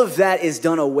 All of that is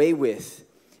done away with.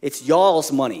 It's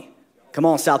y'all's money. Come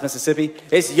on, South Mississippi.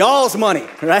 It's y'all's money,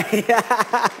 right?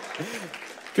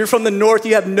 If you're from the north,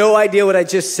 you have no idea what I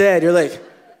just said. You're like,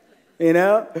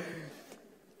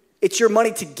 It's your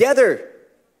money together.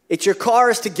 It's your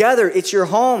cars together. It's your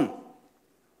home.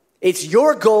 It's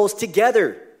your goals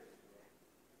together.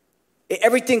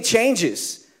 Everything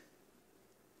changes.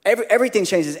 Everything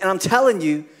changes. And I'm telling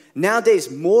you, nowadays,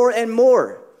 more and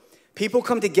more, people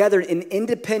come together in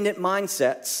independent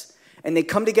mindsets, and they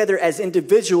come together as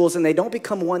individuals, and they don't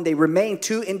become one. They remain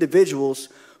two individuals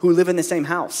who live in the same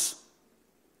house.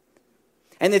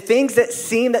 And the things that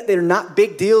seem that they're not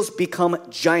big deals become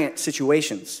giant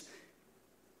situations.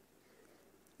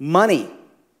 Money.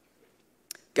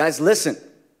 Guys, listen.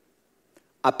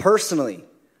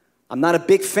 I'm not a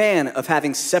big fan of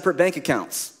having separate bank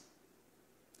accounts.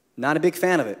 Not a big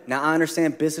fan of it. Now, I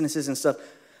understand businesses and stuff,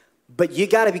 but you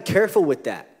got to be careful with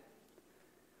that.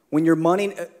 When your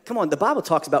money, come on, the Bible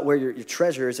talks about where your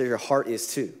treasure is, or your heart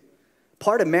is too.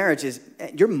 Part of marriage is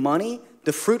your money,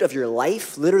 the fruit of your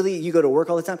life. Literally, you go to work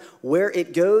all the time. Where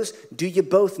it goes, do you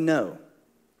both know?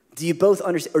 Do you both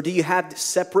understand? Or do you have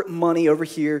separate money over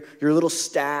here, your little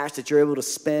stash that you're able to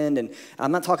spend? And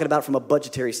I'm not talking about from a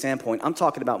budgetary standpoint. I'm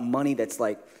talking about money that's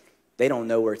like, they don't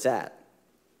know where it's at.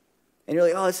 And you're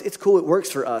like, oh, it's cool. It works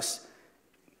for us.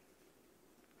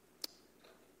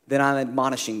 Then I'm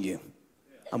admonishing you.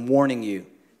 I'm warning you.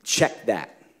 Check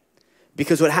that.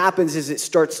 Because what happens is it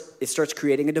starts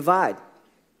creating a divide.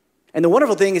 And the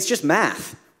wonderful thing is just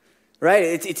math, right?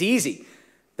 It's easy.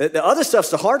 The other stuff's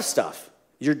the hard stuff.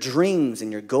 Your dreams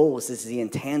and your goals, this is the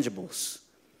intangibles.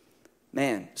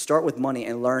 Man, start with money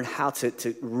and learn how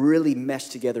to really mesh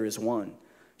together as one.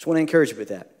 Just want to encourage you with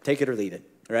that. Take it or leave it,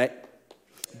 right?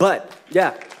 But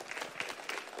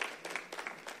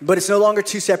it's no longer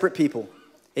two separate people.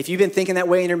 If you've been thinking that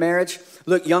way in your marriage,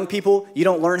 look, young people, you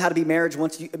don't learn how to be married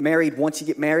once you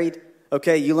get married,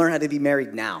 okay? You learn how to be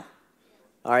married now.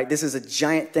 All right, this is a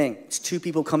giant thing. It's two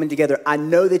people coming together. I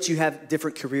know that you have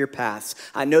different career paths.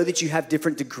 I know that you have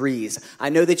different degrees. I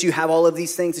know that you have all of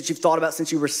these things that you've thought about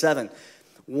since you were 7.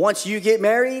 Once you get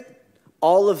married,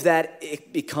 all of that,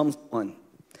 it becomes one.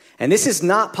 And this is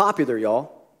not popular,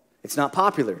 y'all. It's not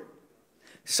popular.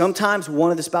 Sometimes one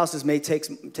of the spouses may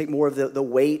take more of the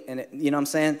weight, and you know what I'm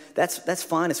saying? That's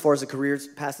fine as far as the career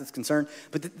path is concerned.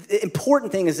 But the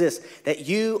important thing is this, that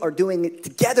you are doing it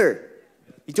together.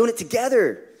 You're doing it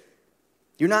together.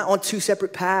 You're not on two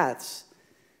separate paths.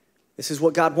 This is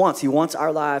what God wants. He wants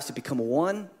our lives to become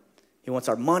one. He wants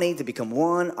our money to become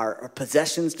one, our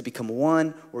possessions to become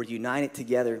one. We're united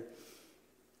together.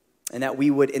 And that we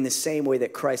would, in the same way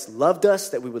that Christ loved us,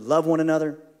 that we would love one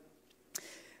another.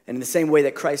 And in the same way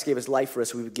that Christ gave his life for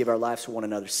us, we would give our lives to one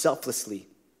another selflessly.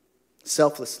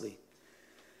 Selflessly.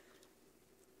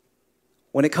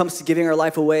 When it comes to giving our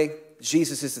life away,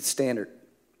 Jesus is the standard.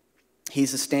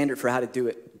 He's the standard for how to do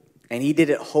it. And he did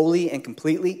it wholly and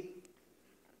completely.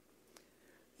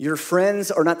 Your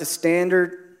friends are not the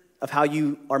standard of how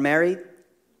you are married.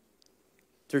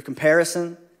 Through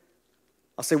comparison,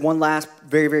 I'll say one last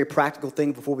very, very practical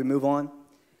thing before we move on.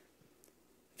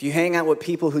 If you hang out with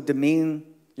people who demean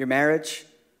your marriage,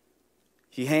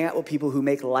 if you hang out with people who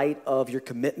make light of your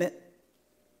commitment,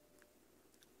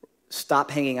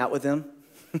 stop hanging out with them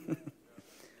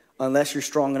unless you're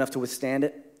strong enough to withstand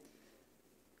it.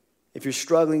 If you're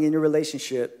struggling in your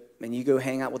relationship and you go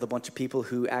hang out with a bunch of people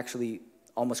who actually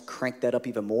almost crank that up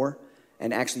even more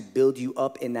and actually build you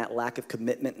up in that lack of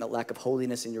commitment and that lack of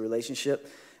holiness in your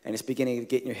relationship, and it's beginning to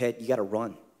get in your head, you got to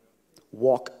run.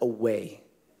 Walk away.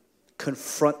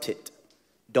 Confront it.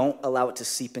 Don't allow it to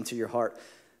seep into your heart.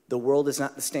 The world is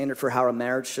not the standard for how a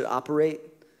marriage should operate.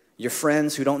 Your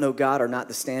friends who don't know God are not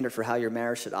the standard for how your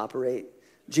marriage should operate.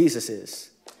 Jesus is,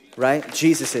 right?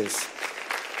 Jesus is.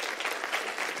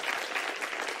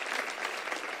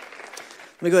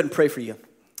 Let me go ahead and pray for you.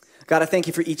 God, I thank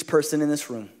you for each person in this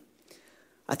room.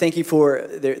 I thank you for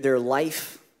their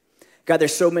life. God,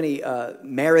 there's so many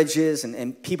marriages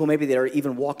and people maybe that are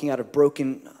even walking out of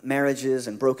broken marriages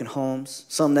and broken homes,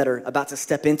 some that are about to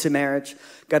step into marriage.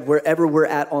 God, wherever we're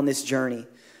at on this journey,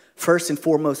 first and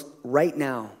foremost, right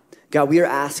now, God, we are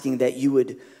asking that you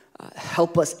would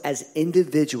help us as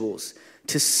individuals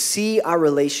to see our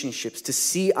relationships, to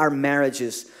see our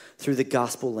marriages through the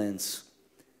gospel lens.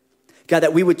 God,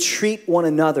 that we would treat one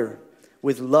another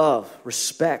with love,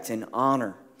 respect, and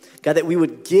honor. God, that we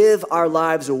would give our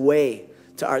lives away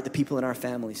to the people in our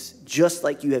families, just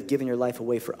like you have given your life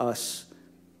away for us.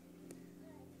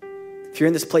 If you're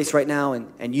in this place right now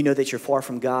and you know that you're far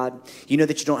from God, you know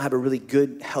that you don't have a really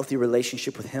good, healthy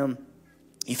relationship with him,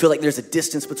 you feel like there's a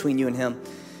distance between you and him,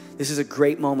 this is a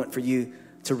great moment for you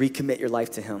to recommit your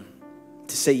life to him,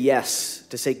 to say yes,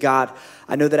 to say, God,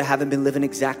 I know that I haven't been living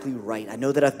exactly right. I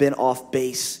know that I've been off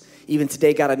base. Even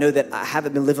today, God, I know that I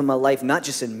haven't been living my life, not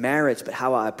just in marriage, but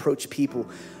how I approach people.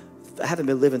 I haven't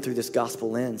been living through this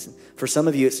gospel lens. For some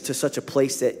of you, it's to such a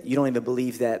place that you don't even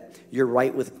believe that you're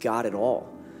right with God at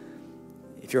all.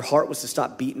 If your heart was to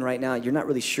stop beating right now, you're not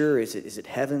really sure, is it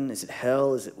heaven? Is it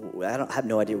hell? I have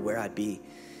no idea where I'd be.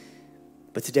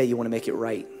 But today, you want to make it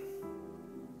right.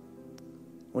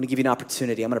 I want to give you an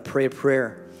opportunity. I'm going to pray a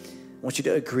prayer. I want you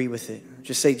to agree with it.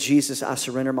 Just say, Jesus, I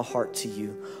surrender my heart to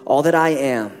you. All that I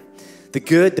am, the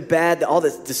good, the bad, all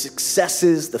the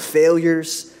successes, the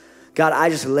failures, God, I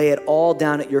just lay it all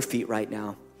down at your feet right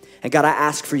now. And God, I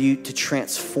ask for you to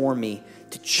transform me,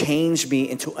 to change me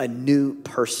into a new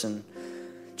person.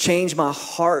 Change my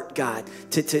heart, God,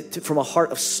 from a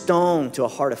heart of stone to a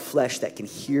heart of flesh that can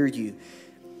hear you.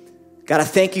 God, I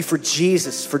thank you for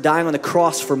Jesus, for dying on the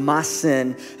cross for my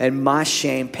sin and my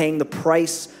shame, paying the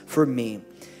price for me.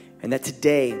 and that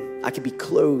today I can be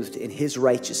clothed in his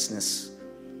righteousness.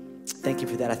 Thank you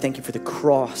for that. I thank you for the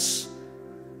cross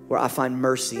where I find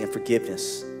mercy and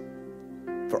forgiveness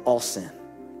for all sin.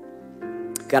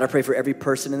 God, I pray for every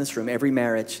person in this room, every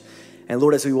marriage. And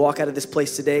Lord, as we walk out of this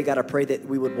place today, God, I pray that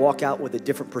we would walk out with a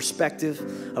different perspective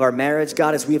of our marriage.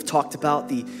 God, as we have talked about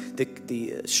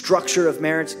the structure of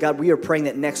marriage, God, we are praying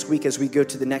that next week as we go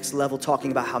to the next level,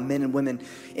 talking about how men and women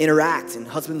interact and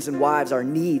husbands and wives, our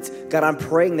needs. God, I'm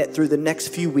praying that through the next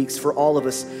few weeks for all of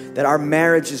us, that our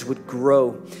marriages would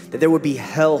grow, that there would be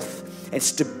health and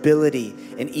stability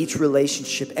in each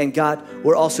relationship. And God,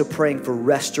 we're also praying for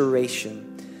restoration.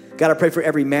 God, I pray for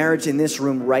every marriage in this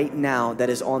room right now that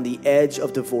is on the edge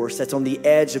of divorce, that's on the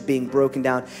edge of being broken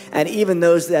down, and even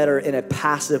those that are in a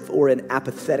passive or an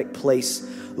apathetic place.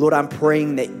 Lord, I'm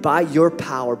praying that by your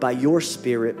power, by your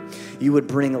spirit, you would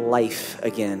bring life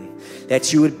again,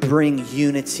 that you would bring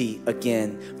unity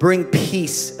again, bring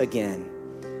peace again.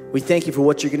 We thank you for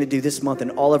what you're going to do this month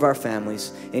in all of our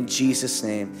families. In Jesus'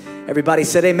 name. Everybody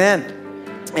said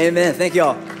amen. Amen. Thank you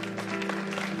all.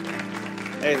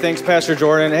 Hey, thanks, Pastor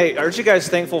Jordan. Hey, aren't you guys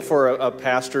thankful for a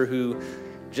pastor who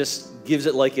just gives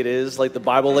it like it is, like the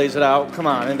Bible lays it out? Come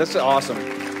on, and that's awesome.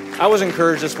 I was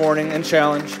encouraged this morning and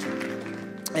challenged.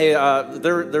 Hey,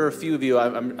 there are a few of you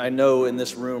I know in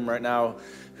this room right now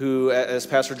who, as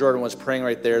Pastor Jordan was praying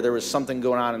right there was something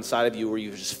going on inside of you where you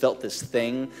just felt this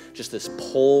thing, just this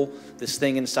pull, this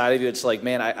thing inside of you. It's like,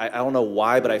 man, I don't know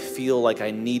why, but I feel like I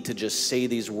need to just say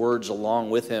these words along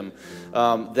with him.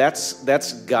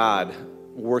 That's God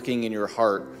working in your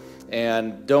heart.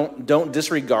 And don't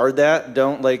disregard that.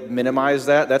 Don't minimize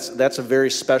that. That's a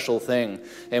very special thing.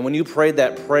 And when you prayed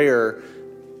that prayer,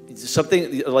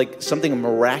 something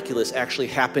miraculous actually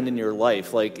happened in your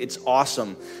life. It's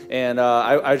awesome. And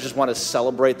I just want to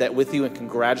celebrate that with you and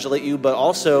congratulate you. But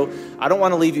also, I don't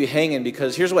want to leave you hanging,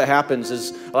 because here's what happens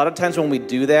is a lot of times when we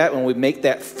do that, when we make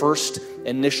that first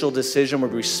initial decision, when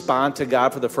we respond to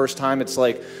God for the first time, it's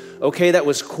like, okay, that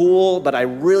was cool, but I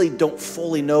really don't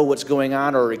fully know what's going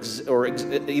on or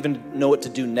even know what to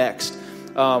do next.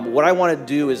 What I want to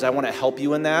do is I want to help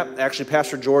you in that. Actually,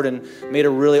 Pastor Jordan made a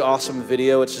really awesome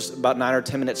video. It's just about 9 or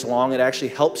 10 minutes long. It actually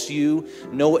helps you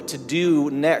know what to do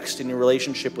next in your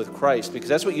relationship with Christ, because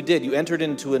that's what you did. You entered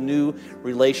into a new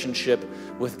relationship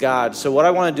with God. So what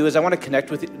I want to do is I want to connect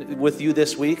with you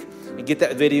this week and get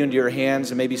that video into your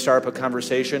hands and maybe start up a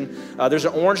conversation. There's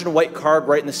an orange and white card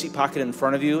right in the seat pocket in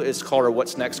front of you. It's called our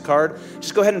What's Next card.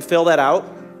 Just go ahead and fill that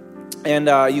out. And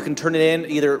you can turn it in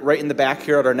either right in the back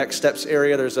here at our Next Steps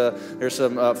area. There's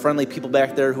some friendly people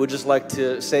back there who would just like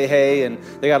to say hey, and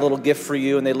they got a little gift for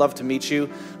you, and they'd love to meet you.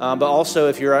 But also,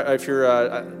 if you're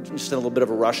just in a little bit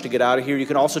of a rush to get out of here, you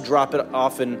can also drop it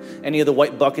off in any of the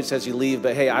white buckets as you leave.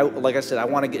 But hey, like I said, I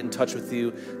want to get in touch with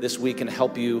you this week and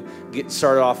help you get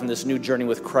started off in this new journey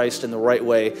with Christ in the right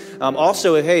way.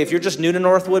 Also, if you're just new to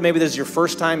Northwood, maybe this is your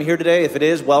first time here today. If it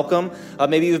is, welcome.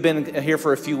 Maybe you've been here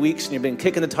for a few weeks and you've been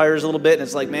kicking the tires a little bit, and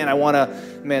it's like, man, I want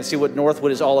to see what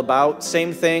Northwood is all about.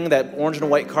 Same thing, that orange and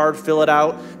white card, fill it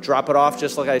out, drop it off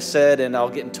just like I said, and I'll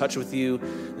get in touch with you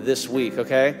this week,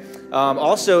 okay?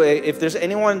 Also, if there's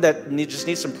anyone that just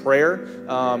needs some prayer,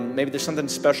 maybe there's something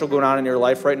special going on in your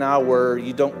life right now where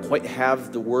you don't quite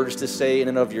have the words to say in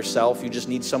and of yourself, you just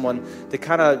need someone to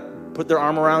kind of put their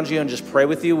arm around you and just pray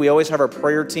with you. We always have our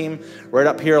prayer team right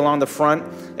up here along the front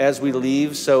as we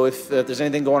leave. So if there's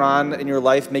anything going on in your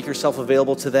life, make yourself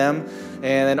available to them.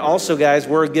 And then also, guys,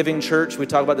 we're a giving church. We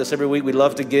talk about this every week. We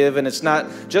love to give, and it's not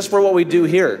just for what we do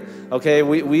here, okay?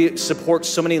 We support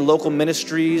so many local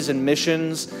ministries and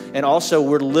missions, and also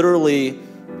we're literally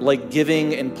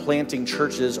giving and planting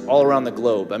churches all around the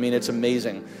globe. I mean, it's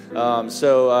amazing.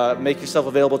 So make yourself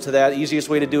available to that. Easiest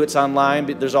way to do it's online,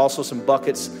 but there's also some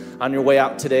buckets on your way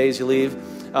out today as you leave.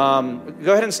 Go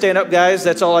ahead and stand up, guys.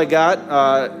 That's all I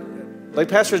got. Like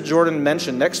Pastor Jordan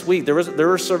mentioned, next week, there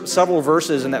were several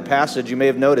verses in that passage you may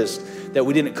have noticed that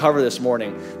we didn't cover this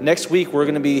morning. Next week, we're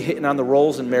going to be hitting on the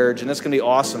roles in marriage, and that's going to be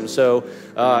awesome. So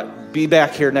be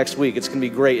back here next week. It's going to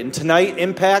be great. And tonight,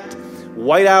 Impact,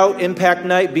 Whiteout Impact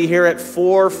Night, be here at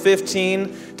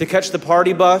 4:15 to catch the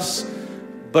party bus,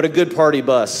 but a good party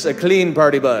bus, a clean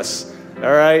party bus. All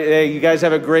right, hey, you guys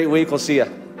have a great week. We'll see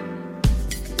you.